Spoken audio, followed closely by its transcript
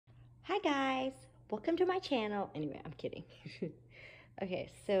Hi guys, welcome to my channel. Anyway, I'm kidding. Okay,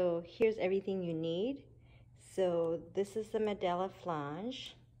 so here's everything you need. So this is the Medela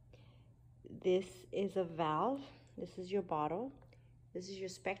flange. This is a valve. This is your bottle. This is your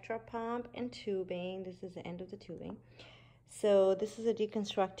Spectra pump and tubing. This is the end of the tubing. So this is a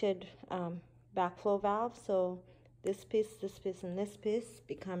deconstructed backflow valve. So this piece, and this piece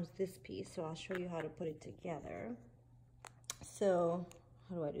becomes this piece. So I'll show you how to put it together. So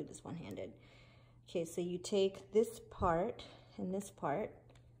how do I do this one-handed? Okay, so you take this part and this part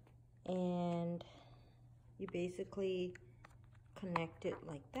and you basically connect it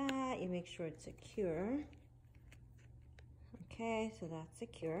like that. You make sure it's secure. Okay, so that's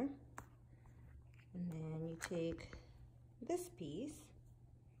secure. And then you take this piece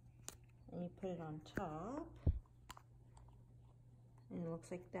and you put it on top. And it looks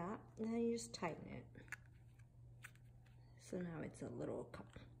like that. And then you just tighten it. So now it's a little cup.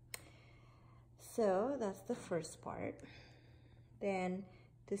 So that's the first part. Then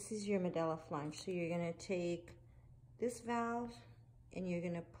this is your Medela flange. So you're gonna take this valve and you're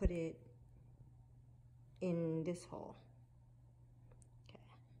gonna put it in this hole. Okay.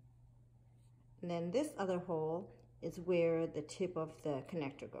 And then this other hole is where the tip of the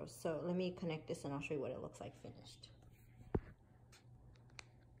connector goes. So let me connect this and I'll show you what it looks like finished.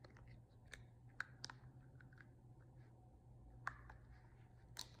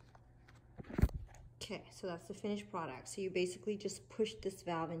 Okay, so that's the finished product. So you basically just push this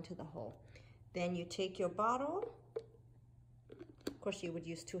valve into the hole. Then you take your bottle. Of course, you would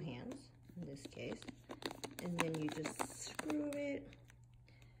use two hands in this case. And then you just screw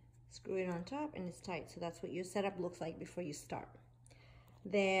it on top, and it's tight. So that's what your setup looks like before you start.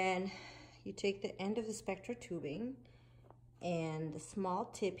 Then you take the end of the Spectra tubing and the small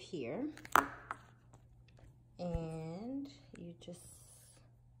tip here, and you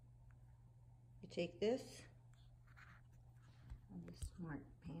take this, the smart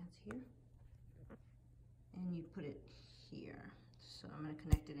pants here, and you put it here. So I'm going to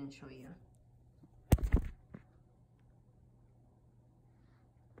connect it and show you.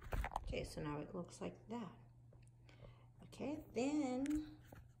 Okay, so now it looks like that. Okay, then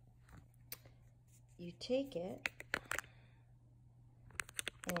you take it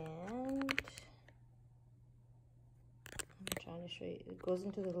and I'm trying to show you, it goes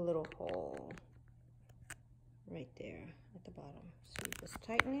into the little hole right there at the bottom. So you just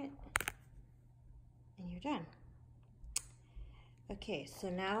tighten it and you're done. Okay, so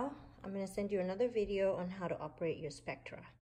now I'm going to send you another video on how to operate your Spectra.